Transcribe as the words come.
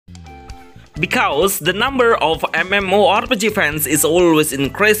Because the number of MMORPG fans is always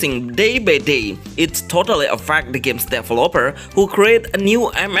increasing day by day, it totally affects the game's developer who create a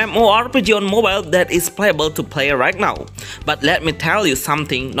new MMORPG on mobile that is playable to play right now. But let me tell you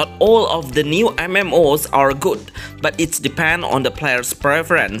something, not all of the new MMOs are good, but it depends on the player's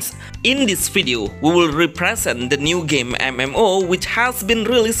preference. In this video, we will represent the new game MMO which has been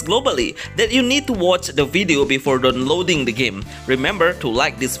released globally that you need to watch the video before downloading the game. Remember to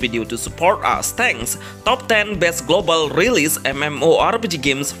like this video to support us. Thanks. Top 10 best global release MMORPG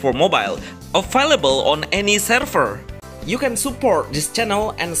games for mobile, available on any server. You can support this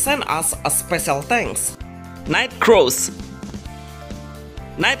channel and send us a special thanks. Nightcross.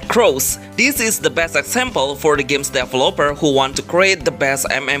 This is the best example for the game's developer who want to create the best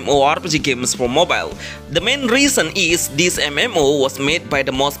MMORPG games for mobile. The main reason is this MMO was made by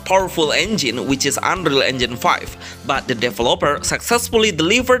the most powerful engine, which is Unreal Engine 5, but the developer successfully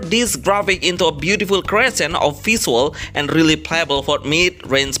delivered this graphic into a beautiful creation of visual and really playable for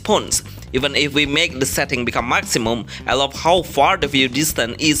mid-range phones. Even if we make the setting become maximum, I love how far the view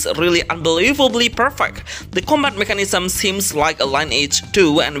distance is really unbelievably perfect. The combat mechanism seems like a Lineage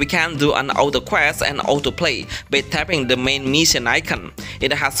 2 and we can do an auto quest and auto play by tapping the main mission icon.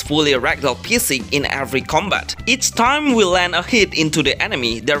 It has fully ragdoll physics in every combat. Each time we land a hit into the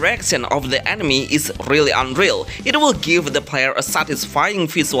enemy, the reaction of the enemy is really unreal. It will give the player a satisfying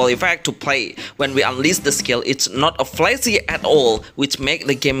visual effect to play. When we unleash the skill, it's not a flashy at all, which make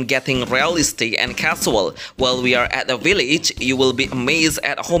the game getting realistic and casual. While we are at the village, you will be amazed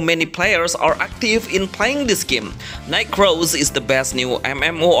at how many players are active in playing this game. Nightcross is the best new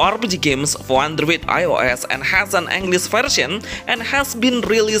MMORPG games for Android iOS and has an English version and has been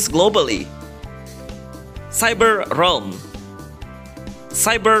released globally. Cyber Realm.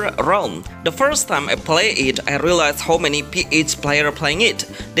 The first time I play it, I realized how many PH players playing it.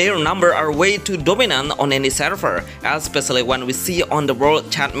 Their number are way too dominant on any server, especially when we see on the world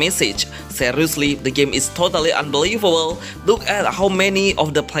chat message. Seriously, the game is totally unbelievable. Look at how many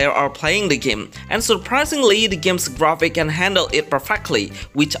of the players are playing the game, and surprisingly, the game's graphic can handle it perfectly,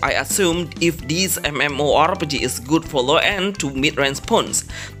 which I assumed if this MMORPG is good for low-end to mid-range phones.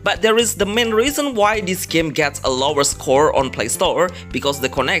 But there is the main reason why this game gets a lower score on Play Store, because the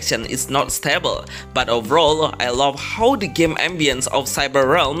connection is not stable. But overall, I love how the game ambience of Cyber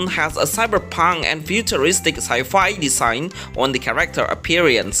Realm has a cyberpunk and futuristic sci-fi design on the character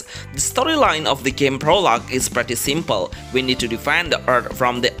appearance. The storyline of the game prologue is pretty simple. We need to defend the Earth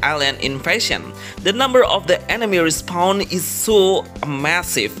from the alien invasion. The number of the enemy respawn is so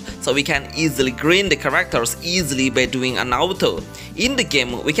massive, so we can easily green the characters easily by doing an auto. In the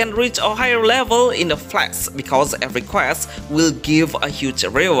game, we can reach a higher level in the flex because every quest will give a huge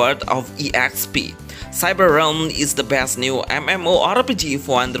reward of EXP. Cyber Realm is the best new MMORPG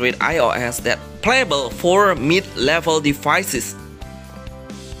for Android iOS that playable for mid-level devices.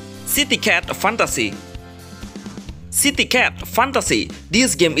 City Cat Fantasy.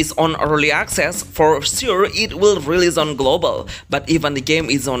 This game is on early access. For sure it will release on global, but even the game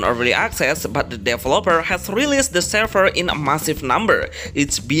is on early access, but the developer has released the server in a massive number.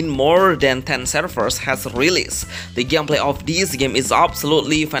 It's been more than 10 servers has released. The gameplay of this game is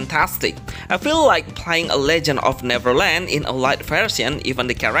absolutely fantastic. I feel like playing a Legend of Neverland in a light version. Even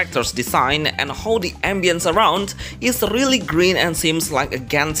the characters design and how the ambience around is really green and seems like a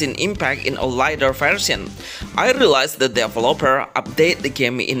Genshin Impact in a lighter version. I realized the developer update the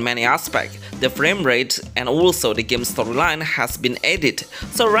game in many aspects. The frame rate and also the game storyline has been added.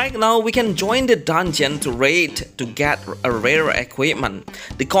 So right now we can join the dungeon to raid to get a rare equipment.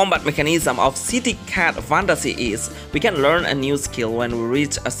 The combat mechanism of City Cat Fantasy is we can learn a new skill when we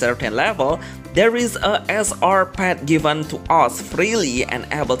reach a certain level. There is a SR pet given to us freely and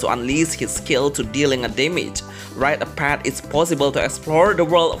able to unleash his skill to dealing a damage. Ride a pet is possible to explore the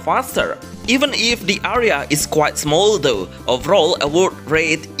world faster. Even if the area is quite small though, overall I would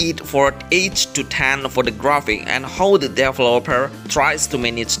rate it for 8 to 10 for the graphic and how the developer tries to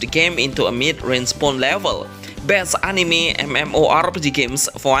manage the game into a mid-range phone level. Best anime MMORPG games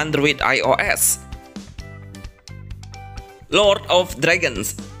for Android iOS. Lord of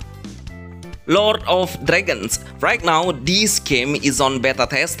Dragons. Right now this game is on beta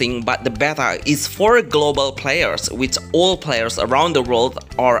testing, but the beta is for global players, which all players around the world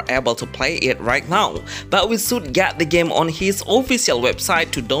are able to play it right now. But we should get the game on his official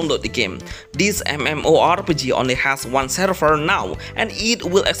website to download the game. This MMORPG only has one server now, and it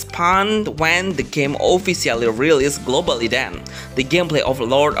will expand when the game officially released globally then. The gameplay of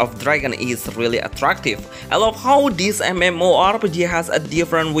Lord of Dragon is really attractive. I love how this MMORPG has a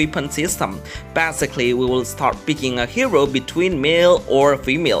different weapon system. Basically, we will start picking a hero between male or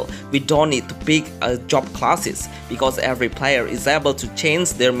female. We don't need to pick job classes because every player is able to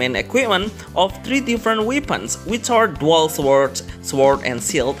change their main equipment of 3 different weapons, which are dual sword, sword and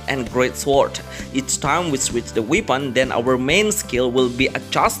shield, and great sword. Each time we switch the weapon, then our main skill will be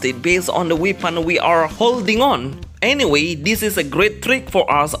adjusted based on the weapon we are holding on. Anyway, this is a great trick for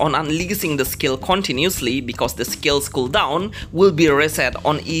us on unleashing the skill continuously because the skill's cooldown will be reset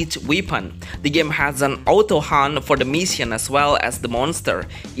on each weapon. The game has an auto hunt for the mission as well as the monster.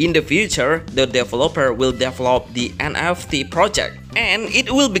 In the future, the developer will develop the NFT project, and it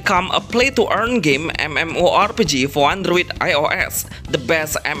will become a play-to-earn game MMORPG for Android iOS, the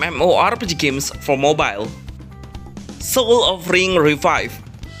best MMORPG games for mobile. Soul of Ring Revive.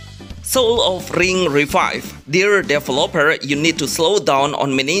 Soul of Ring Revive. Dear developer, you need to slow down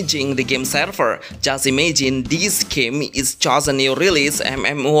on managing the game server. Just imagine this game is just a new release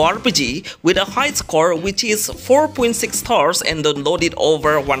MMORPG with a high score which is 4.6 stars and downloaded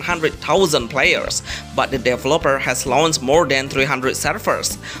over 100,000 players. But the developer has launched more than 300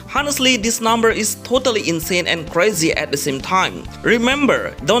 servers. Honestly, this number is totally insane and crazy at the same time.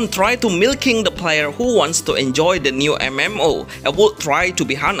 Remember, don't try to milking the player who wants to enjoy the new MMO. I would try to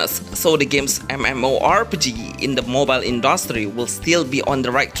be honest, so the game's MMORPG in the mobile industry will still be on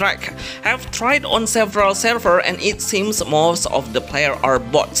the right track. I've tried on several servers and it seems most of the players are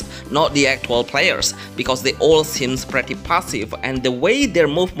bots, not the actual players, because they all seem pretty passive and the way their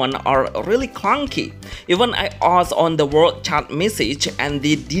movements are really clunky. Even I asked on the world chat message and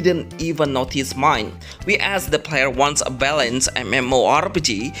they didn't even notice mine. We asked the player wants a balanced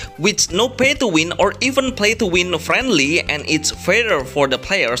MMORPG which no pay to win or even play to win friendly, and it's fairer for the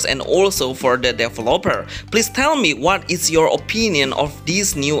players and also for the developer. Please tell me what is your opinion of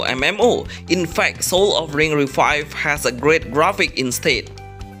this new MMO. In fact, Soul of Ring Revive has a great graphic instead.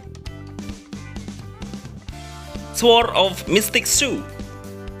 Sword of Mystic Shoe.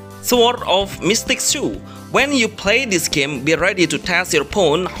 Sword of Mystic Shoe. When you play this game, be ready to test your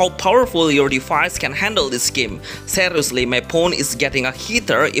phone how powerful your device can handle this game. Seriously, my phone is getting a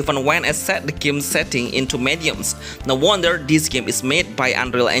heater even when I set the game setting into mediums. No wonder this game is made by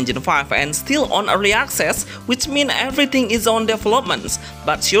Unreal Engine 5 and still on early access, which means everything is on development.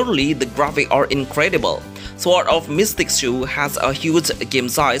 But surely the graphics are incredible. Sword of Mystic Shoe has a huge game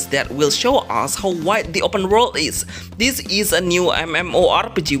size that will show us how wide the open world is. This is a new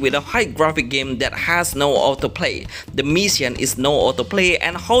MMORPG with a high graphic game that has no autoplay. The mission is no autoplay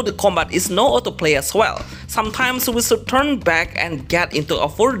and how the combat is no autoplay as well. Sometimes we should turn back and get into a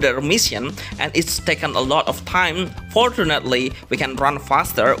further mission and it's taken a lot of time. Fortunately, we can run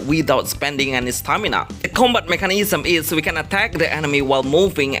faster without spending any stamina. The combat mechanism is we can attack the enemy while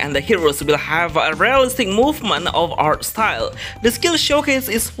moving and the heroes will have a realistic movement of art style. The skill showcase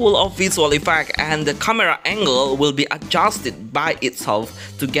is full of visual effects and the camera angle will be adjusted by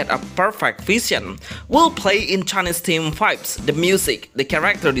itself to get a perfect vision. We'll play in Chinese theme vibes, the music, the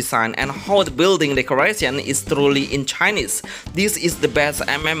character design and how the building decoration is truly in Chinese. This is the best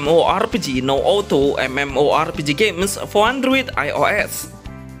MMORPG no auto MMORPG games for Android iOS.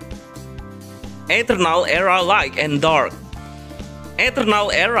 Eternal Era Light and Dark.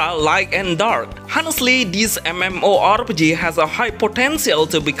 Eternal Era Light and Dark. Honestly, this MMORPG has a high potential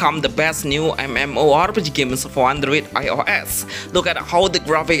to become the best new MMORPG games for Android iOS. Look at how the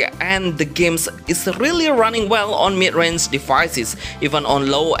graphic and the games is really running well on mid-range devices. Even on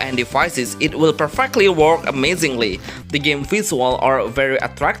low-end devices, it will perfectly work amazingly. The game visuals are very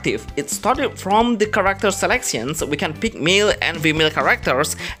attractive. It started from the character selections. We can pick male and female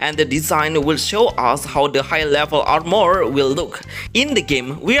characters and the design will show us how the high-level armor will look. In the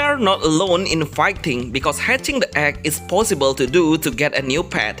game, we are not alone in fighting because hatching the egg is possible to do to get a new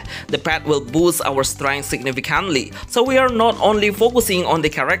pet. The pet will boost our strength significantly, so we are not only focusing on the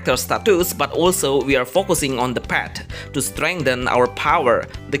character status but also we are focusing on the pet to strengthen our power.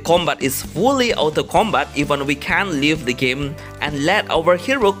 The combat is fully auto combat, even we can leave the game and let our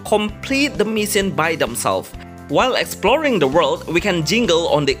hero complete the mission by themselves. While exploring the world, we can jingle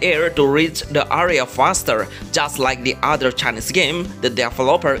on the air to reach the area faster. Just like the other Chinese game, the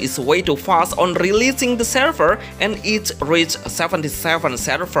developer is way too fast on releasing the server and it reached 77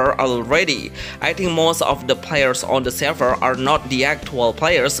 servers already. I think most of the players on the server are not the actual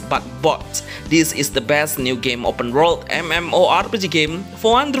players but bots. This is the best new game open world MMORPG game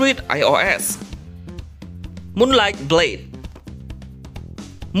for Android iOS. Moonlight Blade.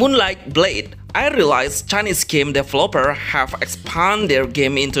 Moonlight Blade. I realize Chinese game developers have expanded their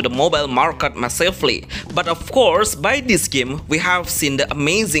game into the mobile market massively. But of course, by this game, we have seen the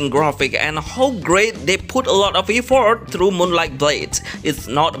amazing graphic and how great they put a lot of effort through Moonlight Blade. It's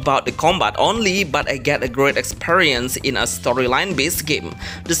not about the combat only, but I get a great experience in a storyline-based game.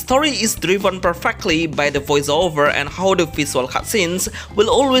 The story is driven perfectly by the voiceover, and how the visual cutscenes will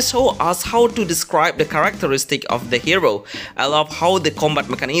always show us how to describe the characteristic of the hero. I love how the combat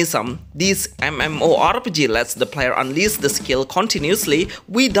mechanism. This MMORPG lets the player unleash the skill continuously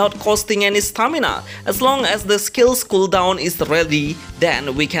without costing any stamina. As long as the skill's cooldown is ready,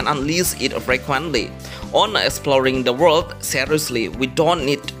 then we can unleash it frequently. On exploring the world, seriously, we don't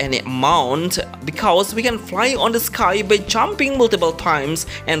need any amount because we can fly on the sky by jumping multiple times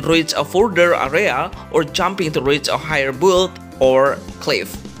and reach a further area, or jumping to reach a higher build or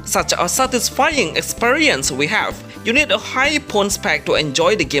cliff. Such a satisfying experience we have. You need a high point spec to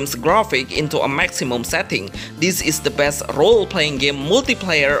enjoy the game's graphic into a maximum setting. This is the best role-playing game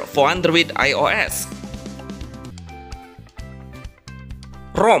multiplayer for Android iOS.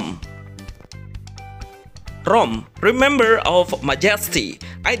 ROM, Remember of Majesty.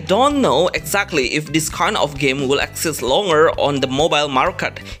 I don't know exactly if this kind of game will exist longer on the mobile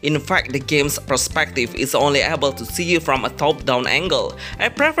market. In fact, the game's perspective is only able to see from a top-down angle. I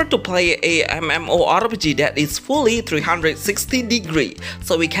prefer to play a MMORPG that is fully 360 degree,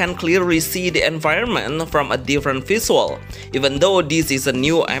 so we can clearly see the environment from a different visual. Even though this is a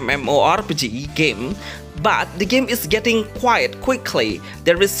new MMORPG game, but the game is getting quiet quickly.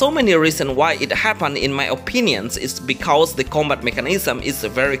 There is so many reasons why it happened. In my opinions, it's because the combat mechanism is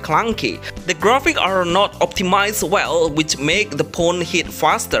very clunky. The graphics are not optimized well, which make the pawn hit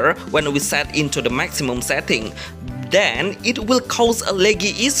faster when we set into the maximum setting. Then it will cause a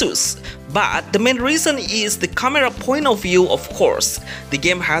laggy issues. But the main reason is the camera point of view, of course. The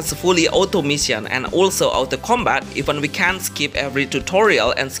game has fully auto mission and also auto combat. Even we can skip every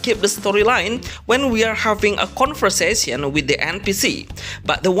tutorial and skip the storyline when we are having a conversation with the NPC.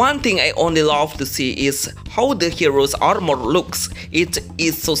 But the one thing I only love to see is how the hero's armor looks. It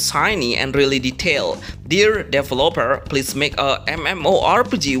is so shiny and really detailed. Dear developer, please make a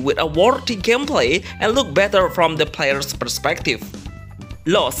MMORPG with a worthy gameplay and look better from the player's perspective.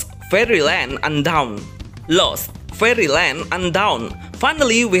 Lost Fairyland Undawn. Lost Fairyland Undawn.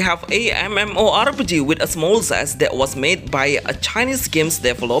 Finally, we have a MMORPG with a small size that was made by a Chinese games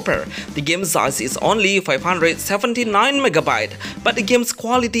developer. The game size is only 579 MB, but the game's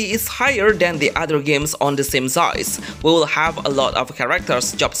quality is higher than the other games on the same size. We will have a lot of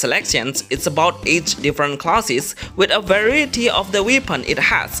characters, job selections. It's about 8 different classes with a variety of the weapon it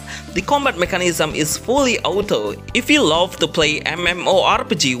has. The combat mechanism is fully auto. If you love to play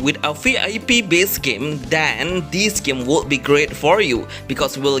MMORPG with a VIP based game, then this game would be great for you,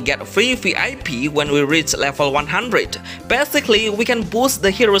 because we will get free VIP when we reach level 100. Basically, we can boost the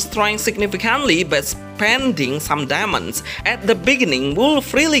hero's strength significantly by spending some diamonds. At the beginning, we will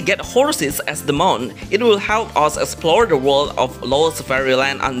freely get horses as the mount. It will help us explore the world of Lost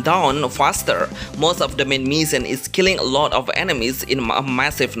Fairyland Undawn faster. Most of the main mission is killing a lot of enemies in a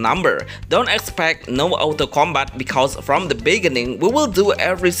massive number. Don't expect no auto combat, because from the beginning, we will do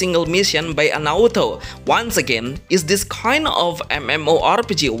every single mission by an auto. Once again, is this kind of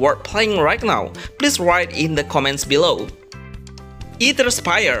MMORPG worth playing right now? Please write in the comments below.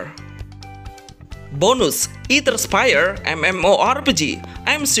 Etherspire. Bonus Etherspire MMORPG.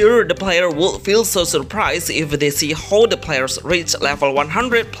 I'm sure the player will feel so surprised if they see how the players reach level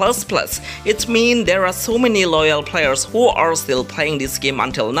 100++. It means there are so many loyal players who are still playing this game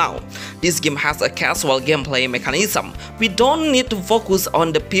until now. This game has a casual gameplay mechanism. We don't need to focus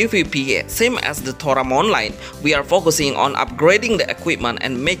on the PvP same as the Toram Online. We are focusing on upgrading the equipment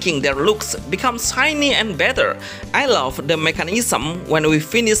and making their looks become shiny and better. I love the mechanism. When we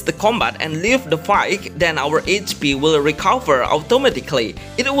finish the combat and leave the fight, then our HP will recover automatically.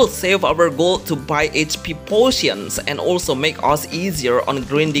 It will save our gold to buy HP potions and also make us easier on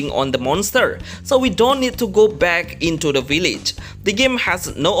grinding on the monster, so we don't need to go back into the village. The game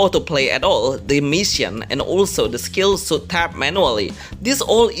has no autoplay at all. The mission and also the skills should tap manually. This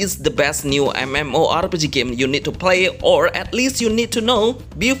all is the best new MMORPG game you need to play, or at least you need to know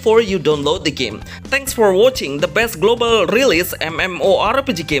before you download the game. Thanks for watching the best global release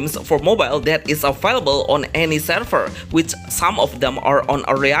MMORPG games for mobile that is available on any server, which some of them are on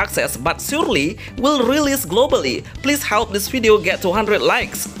early access but surely will release globally. Please help this video get 200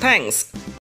 likes. Thanks!